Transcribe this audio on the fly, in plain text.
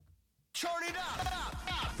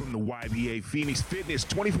From the YBA Phoenix Fitness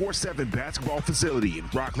 24/7 basketball facility in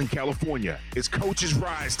Rockland, California, it's Coach's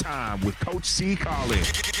Rise time with Coach C.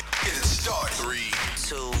 Collins. Get it started. 3,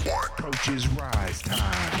 2, 1. Coach's Rise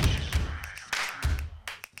time.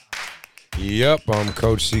 Yep, I'm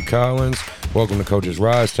Coach C. Collins. Welcome to Coach's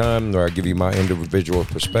Rise Time, where I give you my individual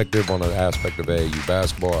perspective on an aspect of AAU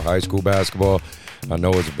basketball or high school basketball. I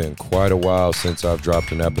know it's been quite a while since I've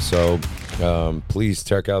dropped an episode. Please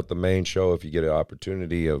check out the main show if you get an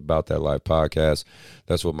opportunity about that live podcast.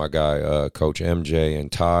 That's what my guy, Coach MJ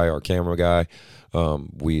and Ty, our camera guy.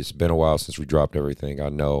 It's been a while since we dropped everything. I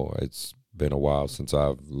know it's been a while since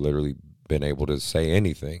I've literally been able to say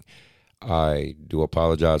anything. I do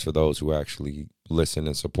apologize for those who actually listen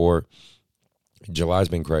and support. July's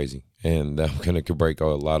been crazy, and I'm going to break a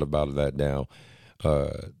lot about that down.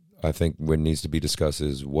 I think what needs to be discussed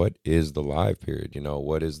is what is the live period? You know,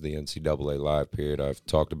 what is the NCAA live period? I've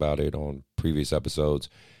talked about it on previous episodes.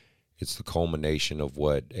 It's the culmination of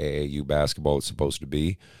what AAU basketball is supposed to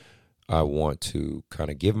be. I want to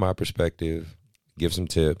kind of give my perspective, give some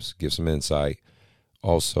tips, give some insight.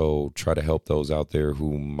 Also try to help those out there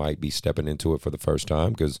who might be stepping into it for the first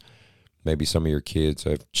time, because maybe some of your kids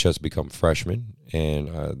have just become freshmen, and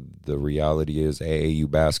the reality is AAU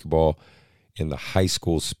basketball in the high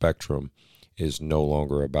school spectrum is no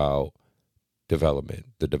longer about development.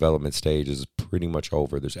 The development stage is pretty much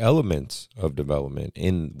over. There's elements of development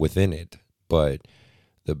within it, but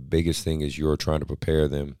the biggest thing is you're trying to prepare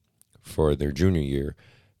them for their junior year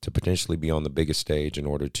to potentially be on the biggest stage in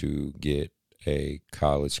order to get a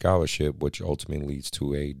college scholarship, which ultimately leads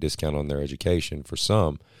to a discount on their education. For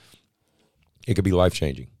some, it could be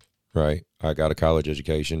life-changing, right? I got a college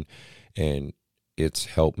education, and it's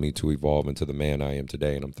helped me to evolve into the man I am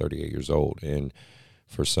today, and I'm 38 years old. And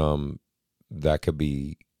for some, that could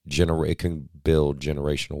be it can build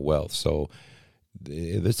generational wealth. So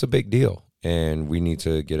it's a big deal, and we need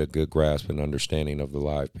to get a good grasp and understanding of the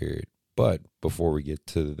live period. But before we get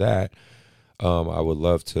to that, I would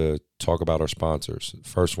love to talk about our sponsors.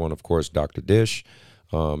 First one, of course, Dr. Dish,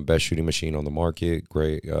 best shooting machine on the market.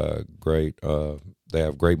 Great. They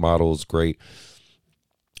have great models, great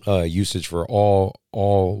usage for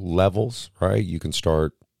all levels, right? You can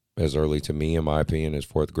start as early, to me, in my opinion, as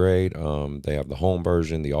 4th grade. They have the home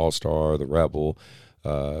version, the All-Star, the Rebel,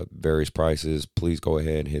 various prices. Please go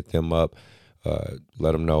ahead and hit them up.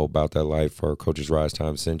 Let them know about that life for Coach's Rise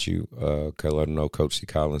Time sent you. Let them know Coach C.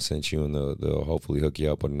 Collins sent you, and they'll hopefully hook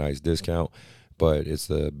you up with a nice discount. But it's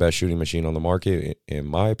the best shooting machine on the market, in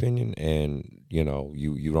my opinion, and you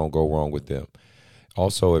don't go wrong with them.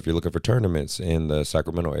 Also, if you're looking for tournaments in the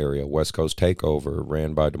Sacramento area, West Coast Takeover,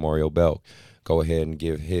 ran by DeMario Belk, go ahead and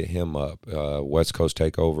hit him up.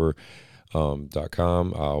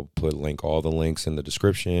 westcoasttakeover.com. I'll link all the links in the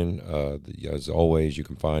description. As always, you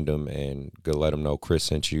can find them and let them know Chris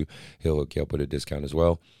sent you. He'll hook you up with a discount as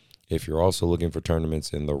well. If you're also looking for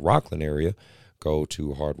tournaments in the Rockland area, go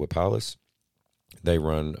to Hardwood Palace. They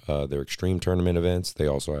run their extreme tournament events. They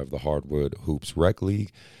also have the Hardwood Hoops Rec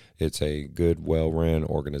League. It's a good, well-run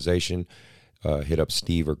organization. Hit up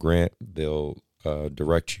Steve or Grant. They'll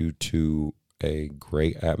direct you to a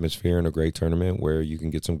great atmosphere and a great tournament where you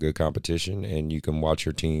can get some good competition and you can watch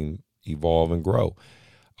your team evolve and grow.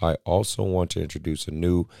 I also want to introduce a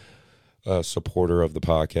new supporter of the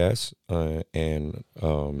podcast,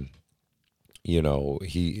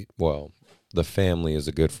 the family is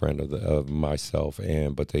a good friend of myself,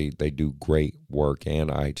 but they do great work,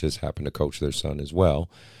 and I just happen to coach their son as well.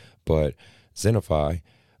 But Zenify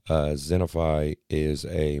is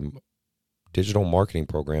a digital marketing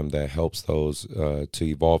program that helps those to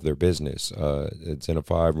evolve their business. At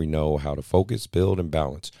Zenify, we know how to focus, build, and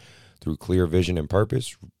balance. Through clear vision and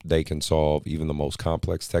purpose, they can solve even the most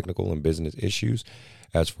complex technical and business issues.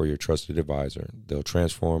 As for your trusted advisor, they'll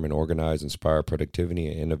transform and organize, inspire productivity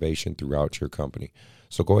and innovation throughout your company.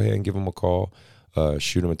 So go ahead and give them a call.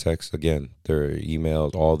 Shoot them a text. Again, their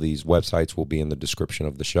emails, all these websites will be in the description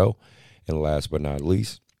of the show. And last but not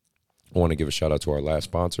least, I want to give a shout out to our last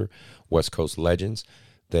sponsor, West Coast Legends.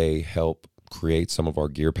 They help create some of our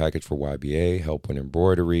gear package for YBA, help with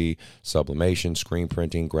embroidery, sublimation, screen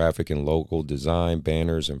printing, graphic and logo design,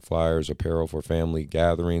 banners and flyers, apparel for family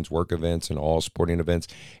gatherings, work events, and all sporting events.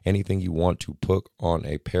 Anything you want to put on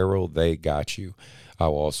apparel, they got you. I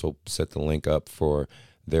will also set the link up for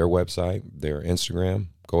their website, their Instagram.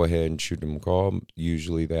 Go ahead and shoot them a call.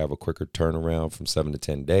 Usually they have a quicker turnaround from 7 to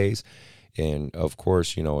 10 days. And of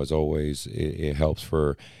course, as always, it helps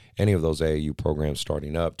for any of those AAU programs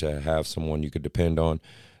starting up to have someone you could depend on.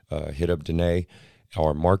 Hit up Danae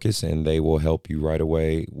or Marcus, and they will help you right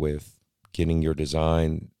away with getting your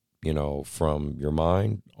design from your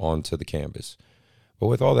mind onto the canvas. But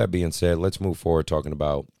with all that being said, let's move forward talking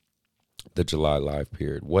about the July live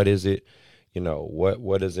period. What is it?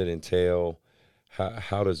 What does it entail?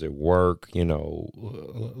 How does it work?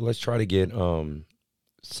 Let's try to get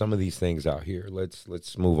some of these things out here.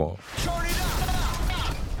 Let's move on.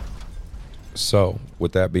 So,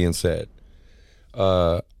 with that being said,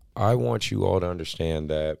 I want you all to understand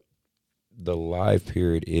that the live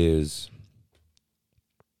period is,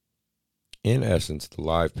 in essence,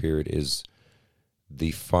 the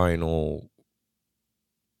final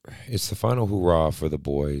hurrah for the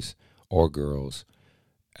boys or girls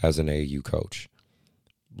as an AAU coach.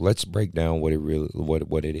 Let's break down what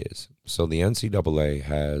it is. So the NCAA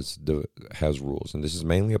has rules, and this is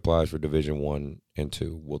mainly applies for Division I and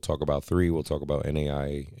II. We'll talk about 3. We'll talk about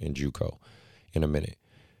NAIA and JUCO in a minute.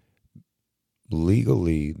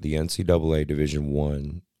 Legally, the NCAA Division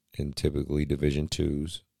I and typically Division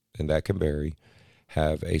IIs, and that can vary,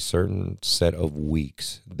 have a certain set of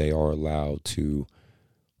weeks they are allowed to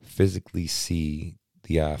physically see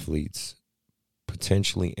the athletes,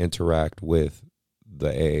 potentially interact with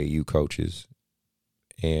the AAU coaches,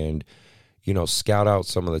 and scout out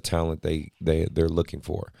some of the talent they're looking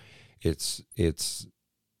for. It's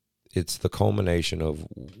the culmination of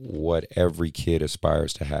what every kid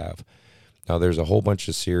aspires to have. Now, there's a whole bunch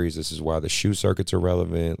of series. This is why the shoe circuits are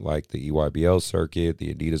relevant, like the EYBL circuit,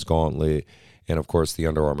 the Adidas Gauntlet, and, of course, the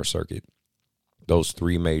Under Armour circuit. Those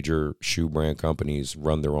 3 major shoe brand companies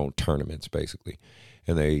run their own tournaments, basically.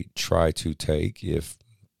 And they try to take,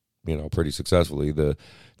 pretty successfully, the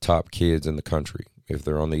top kids in the country. If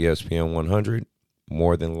they're on the ESPN 100,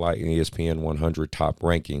 more than likely ESPN 100 top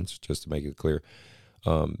rankings, just to make it clear,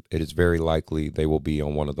 it is very likely they will be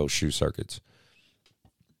on one of those shoe circuits.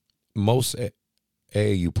 Most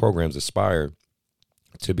AAU programs aspire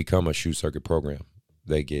to become a shoe circuit program.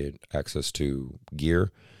 They get access to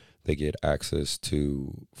gear, they get access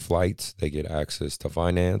to flights, they get access to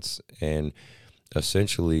finance, and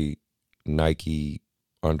essentially Nike,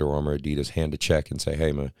 Under Armour, Adidas hand a check and say,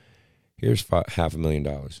 hey, man, here's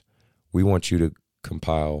 $500,000. We want you to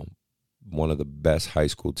compile one of the best high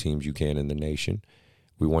school teams you can in the nation.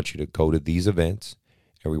 We want you to go to these events,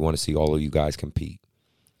 and we want to see all of you guys compete.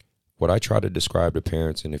 What I try to describe to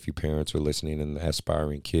parents, and if you parents are listening and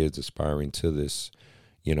aspiring kids aspiring to this,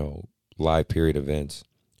 live period events,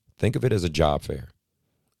 think of it as a job fair.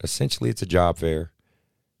 Essentially, it's a job fair,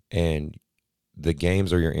 and the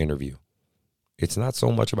games are your interview. It's not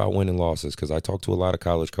so much about winning losses, because I talk to a lot of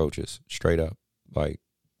college coaches, straight up, like,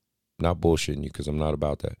 not bullshitting you, because I'm not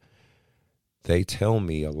about that. They tell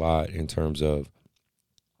me a lot in terms of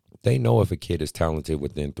they know if a kid is talented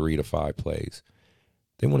within 3 to 5 plays.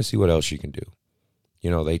 They want to see what else you can do.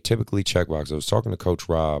 They typically check box. I was talking to Coach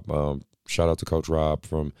Rob. Shout out to Coach Rob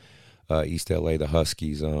from East LA, the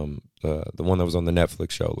Huskies, the one that was on the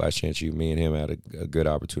Netflix show, Last Chance U. Me and him had a good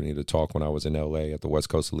opportunity to talk when I was in LA at the West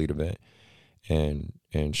Coast Elite event. And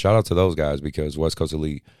shout out to those guys, because West Coast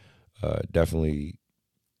Elite definitely,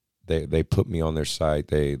 they put me on their site.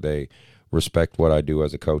 They respect what I do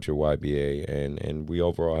as a coach at YBA, and we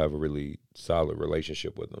overall have a really solid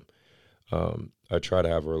relationship with them. I try to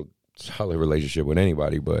have a solid relationship with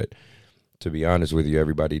anybody, but to be honest with you,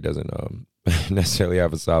 everybody doesn't necessarily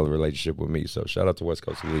have a solid relationship with me. So shout out to West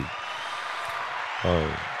Coast Elite.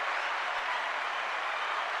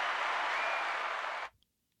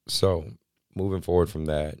 So moving forward from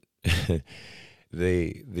that,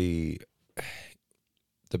 the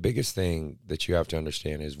biggest thing that you have to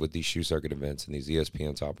understand is with these shoe circuit events and these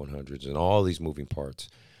ESPN Top 100s and all these moving parts,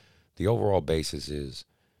 the overall basis is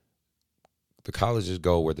the colleges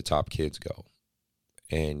go where the top kids go.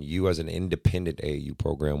 And you as an independent AAU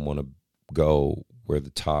program want to go where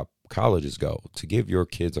the top colleges go to give your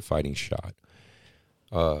kids a fighting shot.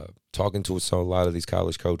 Talking to a lot of these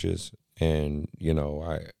college coaches, and,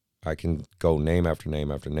 I can go name after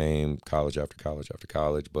name after name, college after college after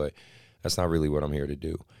college, but that's not really what I'm here to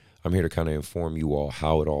do. I'm here to kind of inform you all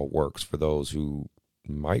how it all works for those who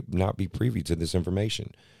might not be privy to this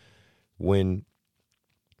information. When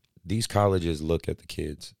these colleges look at the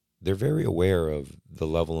kids, they're very aware of the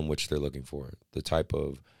level in which they're looking for, the type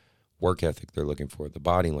of work ethic they're looking for, the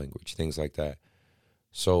body language, things like that.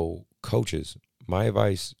 So coaches, my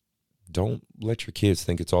advice, don't let your kids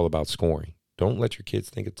think it's all about scoring. Don't let your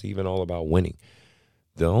kids think it's even all about winning.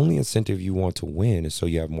 The only incentive you want to win is so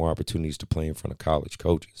you have more opportunities to play in front of college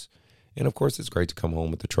coaches. And, of course, it's great to come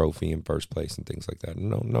home with the trophy in first place and things like that.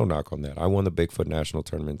 No knock on that. I won the Bigfoot National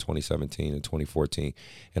Tournament in 2017 and 2014,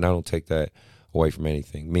 and I don't take that away from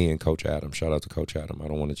anything. Me and Coach Adam, shout out to Coach Adam. I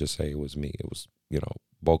don't want to just say it was me. It was,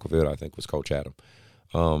 bulk of it, I think, was Coach Adam.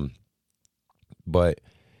 But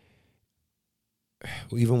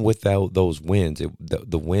even without those wins,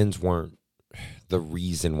 the wins weren't the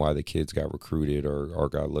reason why the kids got recruited or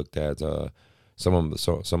got looked at. Some of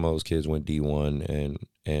those kids went D1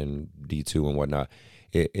 and D2 and whatnot.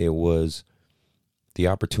 It was the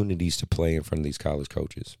opportunities to play in front of these college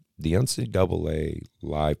coaches. The NCAA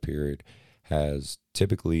live period has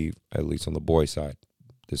typically, at least on the boys' side,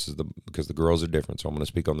 because the girls are different, so I'm going to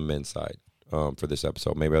speak on the men's side for this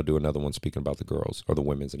episode. Maybe I'll do another one speaking about the girls or the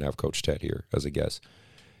women's and have Coach Ted here as a guest.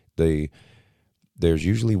 There's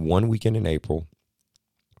usually one weekend in April,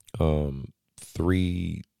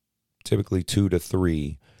 typically 2 to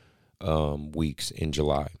 3 weeks in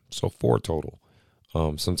July, so 4 total.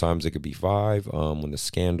 Sometimes it could be 5 when the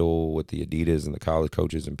scandal with the Adidas and the college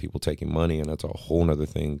coaches and people taking money, and that's a whole nother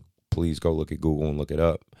thing. Please go look at Google and look it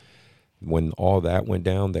up. When all that went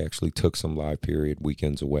down, they actually took some live period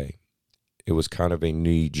weekends away. It was kind of a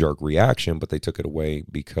knee-jerk reaction, but they took it away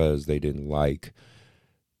because they didn't like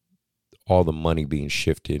all the money being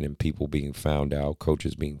shifted and people being found out,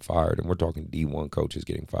 coaches being fired, and we're talking D1 coaches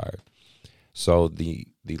getting fired. So the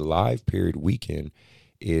live period weekend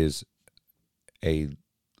is a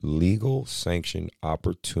legal sanctioned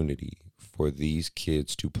opportunity for these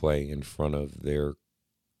kids to play in front of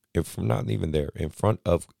in front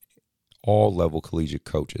of all level collegiate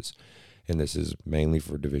coaches. And this is mainly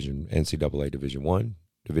for NCAA Division I,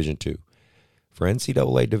 Division II. For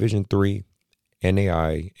NCAA Division III,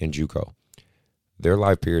 NAI, and JUCO, their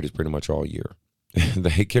live period is pretty much all year.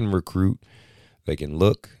 They can recruit, they can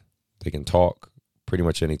look, they can talk pretty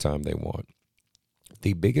much anytime they want.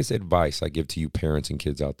 The biggest advice I give to you parents and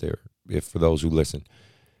kids out there, for those who listen,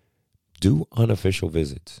 do unofficial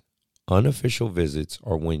visits. Unofficial visits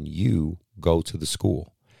are when you go to the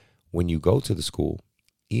school. When you go to the school,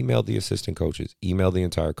 email the assistant coaches, email the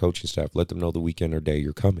entire coaching staff, let them know the weekend or day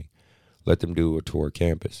you're coming. Let them do a tour of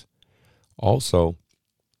campus. Also,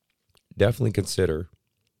 definitely consider,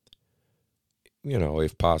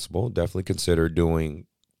 if possible, definitely consider doing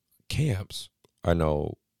camps. I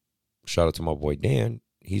know, shout out to my boy Dan,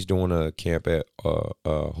 he's doing a camp at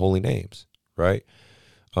Holy Names, right?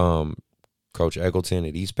 Coach Eggleton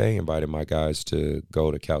at East Bay invited my guys to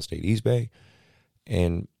go to Cal State East Bay.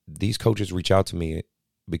 And these coaches reach out to me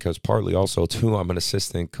because partly also, too, I'm an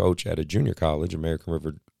assistant coach at a junior college, American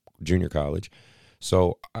River Junior College.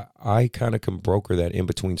 So I kind of can broker that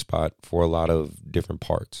in-between spot for a lot of different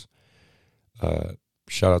parts.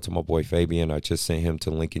 Shout out to my boy Fabian. I just sent him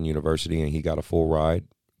to Lincoln University, and he got a full ride.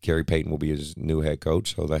 Gary Payton will be his new head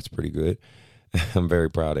coach, so that's pretty good. I'm very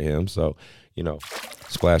proud of him. So,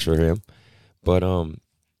 splash for him. But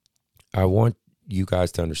I want you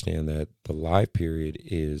guys to understand that the live period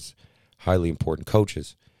is highly important.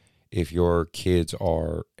 Coaches, if your kids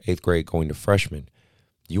are 8th grade going to freshman,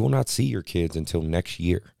 you will not see your kids until next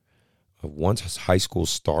year. Once high school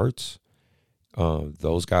starts,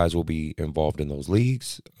 those guys will be involved in those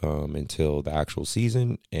leagues until the actual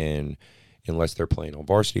season, and unless they're playing on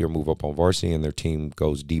varsity or move up on varsity and their team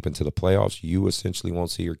goes deep into the playoffs, you essentially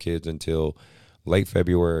won't see your kids until late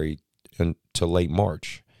February to late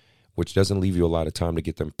March, which doesn't leave you a lot of time to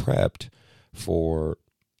get them prepped for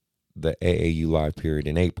the AAU live period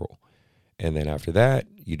in April. And then after that,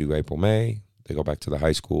 you do April, May. They go back to the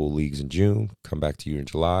high school leagues in June, come back to you in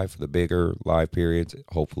July for the bigger live periods,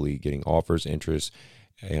 hopefully getting offers, interest,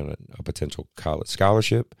 and a potential college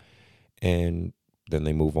scholarship. And then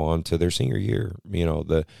they move on to their senior year.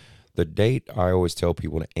 The date I always tell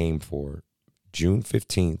people to aim for, June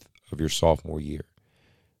 15th of your sophomore year.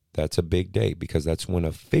 That's a big date because that's when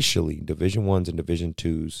officially Division I's and Division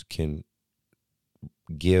II's can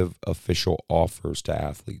give official offers to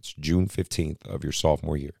athletes. June 15th of your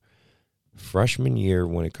sophomore year. Freshman year,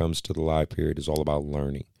 when it comes to the live period, is all about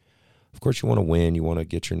learning. Of course, you want to win, you want to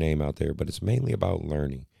get your name out there, but it's mainly about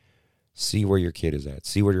learning. See where your kid is at.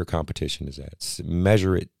 See where your competition is at.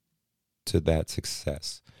 Measure it to that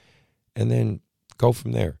success. And then go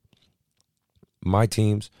from there. My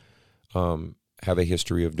teams have a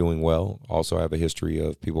history of doing well, also have a history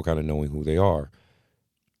of people kind of knowing who they are.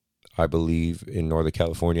 I believe in Northern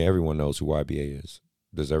California, everyone knows who YBA is.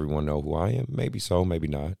 Does everyone know who I am? Maybe so, maybe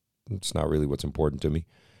not. It's not really what's important to me.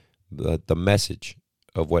 The message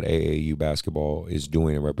of what AAU basketball is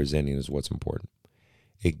doing and representing is what's important.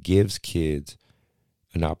 It gives kids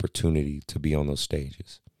an opportunity to be on those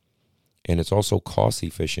stages. And it's also cost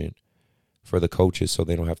efficient for the coaches so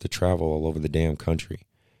they don't have to travel all over the damn country.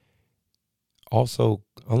 Also,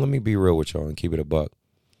 let me be real with y'all and keep it a buck.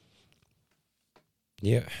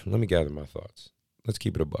 Yeah, let me gather my thoughts. Let's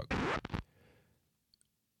keep it a buck.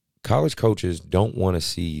 College coaches don't want to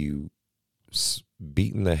see you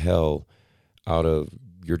beating the hell out of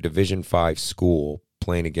your Division 5 school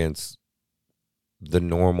playing against the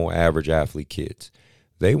normal average athlete kids.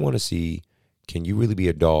 They want to see, can you really be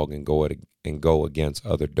a dog and go against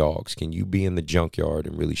other dogs? Can you be in the junkyard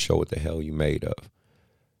and really show what the hell you made of?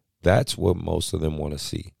 That's what most of them want to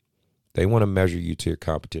see. They want to measure you to your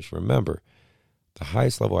competition. Remember, the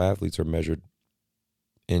highest level athletes are measured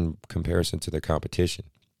in comparison to their competition.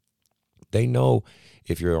 They know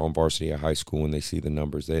if you're on varsity at high school and they see the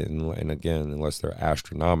numbers, and again, unless they're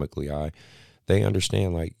astronomically high, they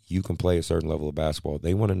understand like you can play a certain level of basketball.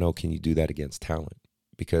 They want to know, can you do that against talent?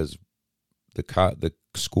 Because the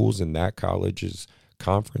schools in that college's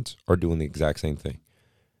conference are doing the exact same thing.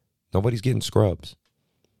 Nobody's getting scrubs.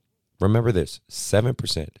 Remember this,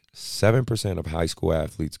 7% of high school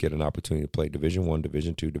athletes get an opportunity to play Division I,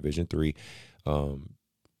 Division II, Division III,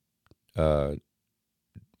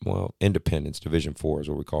 independents. Division IV is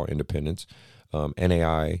what we call independents,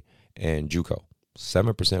 NAI, and JUCO.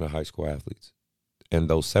 7% of high school athletes. And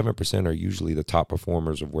those 7% are usually the top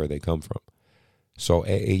performers of where they come from. So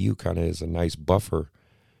AAU kind of is a nice buffer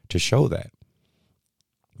to show that.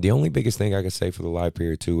 The only biggest thing I can say for the live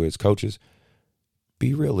period, too, is coaches,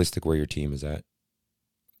 be realistic where your team is at.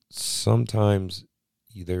 Sometimes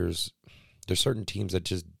there's certain teams that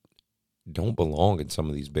just don't belong in some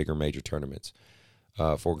of these bigger major tournaments.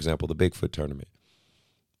 For example, the Bigfoot tournament.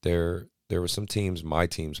 There were some teams, my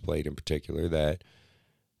teams played in particular, that,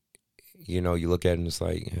 you know, you look at it and it's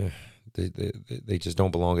like, they just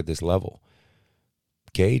don't belong at this level.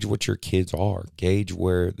 Gauge what your kids are. Gauge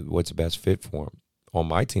what's the best fit for them. On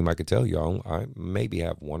my team, I could tell you, I maybe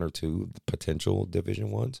have one or two potential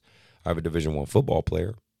Division I's. I have a Division I football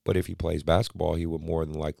player, but if he plays basketball, he would more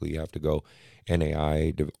than likely have to go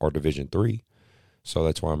NAIA or Division III. So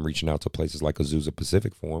that's why I'm reaching out to places like Azusa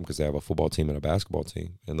Pacific for him, because they have a football team and a basketball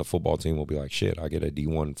team. And the football team will be like, shit, I get a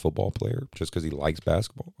D1 football player just because he likes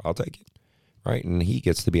basketball. I'll take it, right? And he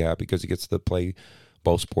gets to be happy because he gets to play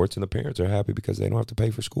both sports, and the parents are happy because they don't have to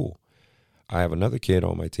pay for school. I have another kid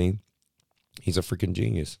on my team. He's a freaking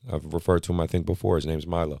genius. I've referred to him, I think, before. His name's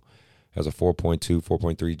Milo. Has a 4.2,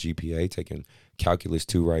 4.3 GPA, taking Calculus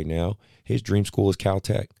 2 right now. His dream school is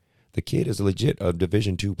Caltech. The kid is legit a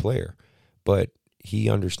Division II player, but he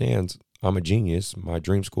understands I'm a genius. My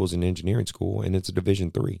dream school is an engineering school, and it's a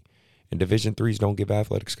Division III. And Division IIIs don't give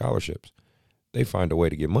athletic scholarships. They find a way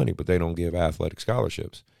to get money, but they don't give athletic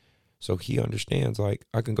scholarships. So he understands, like,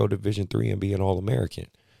 I can go Division III and be an All-American.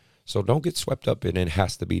 So don't get swept up in it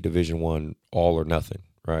has to be Division I all or nothing,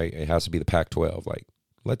 right? It has to be the Pac-12. Like,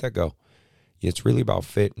 let that go. It's really about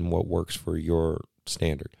fit and what works for your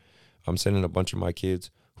standard. I'm sending a bunch of my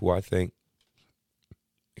kids who I think,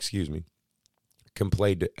 can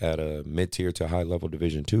play at a mid-tier to high-level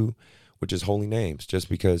Division II, which is Holy Names, just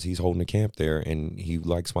because he's holding a camp there and he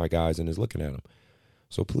likes my guys and is looking at them.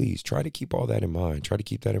 So please try to keep all that in mind. Try to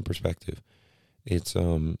keep that in perspective. It's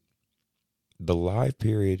the live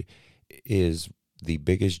period is the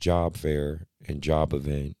biggest job fair and job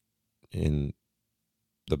event in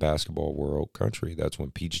the basketball world country. That's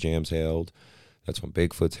when Peach Jam's held. That's when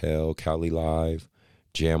Bigfoot's held, Cali Live,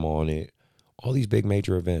 Jam on It, all these big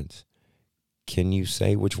major events. Can you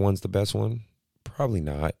say which one's the best one? Probably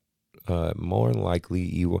not. More than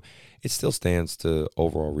likely, it still stands to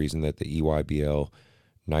overall reason that the EYBL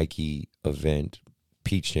Nike event,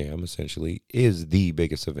 Peach Jam, essentially, is the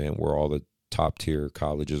biggest event where all the top-tier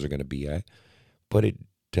colleges are going to be at. But it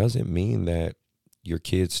doesn't mean that your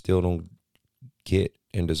kids still don't get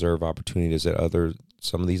and deserve opportunities at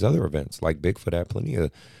some of these other events. Like Bigfoot had plenty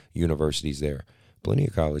of universities there, plenty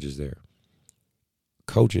of colleges there.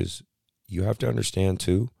 Coaches, you have to understand,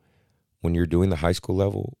 too, when you're doing the high school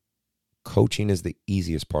level, coaching is the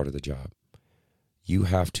easiest part of the job. You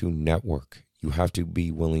have to network. You have to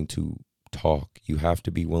be willing to talk. You have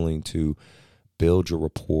to be willing to build your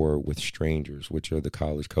rapport with strangers, which are the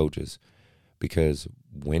college coaches, because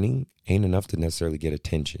winning ain't enough to necessarily get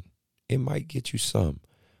attention. It might get you some,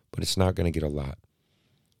 but it's not going to get a lot.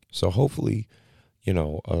 So hopefully,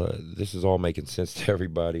 this is all making sense to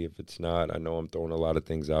everybody. If it's not, I know I'm throwing a lot of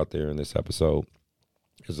things out there in this episode.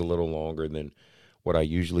 It's a little longer than what I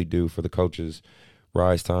usually do for the Coaches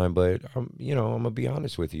Rise Time, but I'm going to be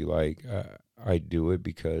honest with you. Like, I do it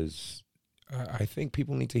because I think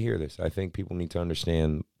people need to hear this. I think people need to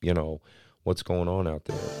understand, what's going on out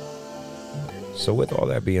there. So with all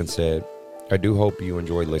that being said, I do hope you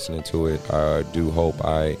enjoyed listening to it. I do hope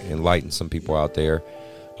I enlighten some people out there.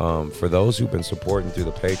 For those who've been supporting through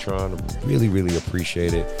the Patreon, I really, really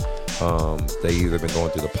appreciate it. They either been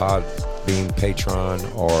going through the Podbean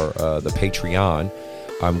Patreon or the Patreon.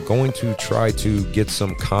 I'm going to try to get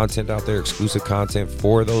some content out there, exclusive content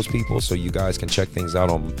for those people, so you guys can check things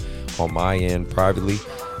out on my end privately.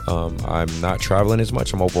 I'm not traveling as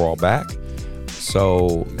much. I'm overall back.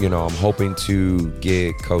 So, I'm hoping to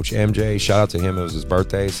get Coach MJ. Shout out to him. It was his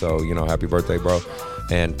birthday. So, happy birthday, bro.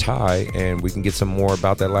 And Ty, and we can get some more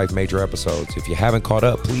About That Life major episodes. If you haven't caught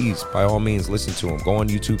up, please, by all means, listen to them. Go on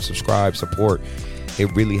YouTube, subscribe, support.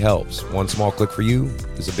 It really helps. One small click for you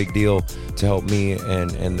is a big deal to help me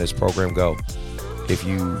and this program go. If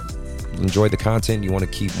you enjoy the content, you want to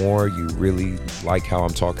keep more, you really like how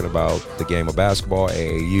I'm talking about the game of basketball,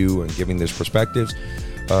 AAU, and giving this perspectives,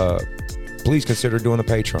 please consider doing the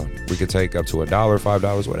Patreon. We could take up to $1,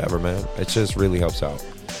 $5, whatever, man. It just really helps out.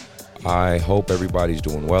 I hope everybody's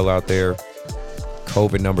doing well out there.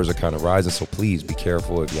 COVID numbers are kind of rising, so please be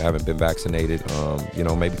careful if you haven't been vaccinated.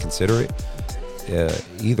 Maybe consider it.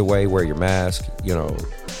 Either way, wear your mask.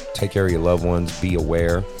 Take care of your loved ones. Be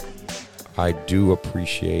aware. I do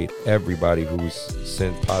appreciate everybody who's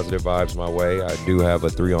sent positive vibes my way. I do have a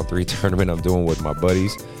 3-on-3 tournament I'm doing with my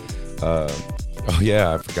buddies. Oh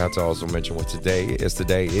yeah, I forgot to also mention what today is.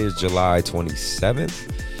 Today is July 27th.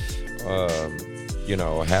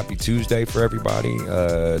 Happy Tuesday for everybody.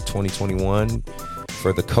 2021.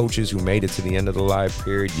 For the coaches who made it to the end of the live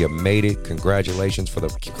period, you made it. Congratulations. For the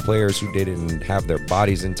players who did it and have their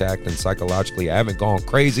bodies intact and psychologically haven't gone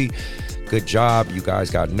crazy, good job. You guys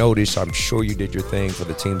got noticed. I'm sure you did your thing. For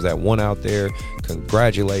the teams that won out there,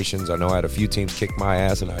 congratulations. I know I had a few teams kick my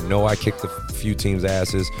ass, and I know I kicked a few teams'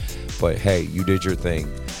 asses, but hey, you did your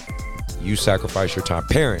thing. You sacrificed your time.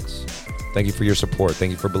 Parents, thank you for your support.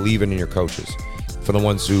 Thank you for believing in your coaches. For the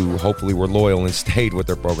ones who hopefully were loyal and stayed with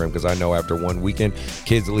their program, because I know after one weekend,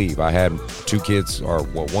 kids leave. I had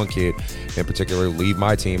one kid in particular leave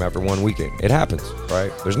my team after one weekend. It happens,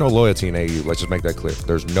 right? There's no loyalty in AAU. Let's just make that clear.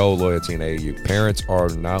 There's no loyalty in AAU. Parents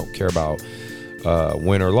don't care about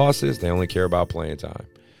win or losses. They only care about playing time.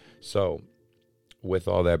 So with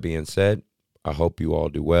all that being said, I hope you all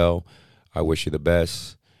do well. I wish you the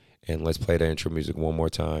best. And let's play the intro music one more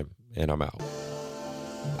time, and I'm out.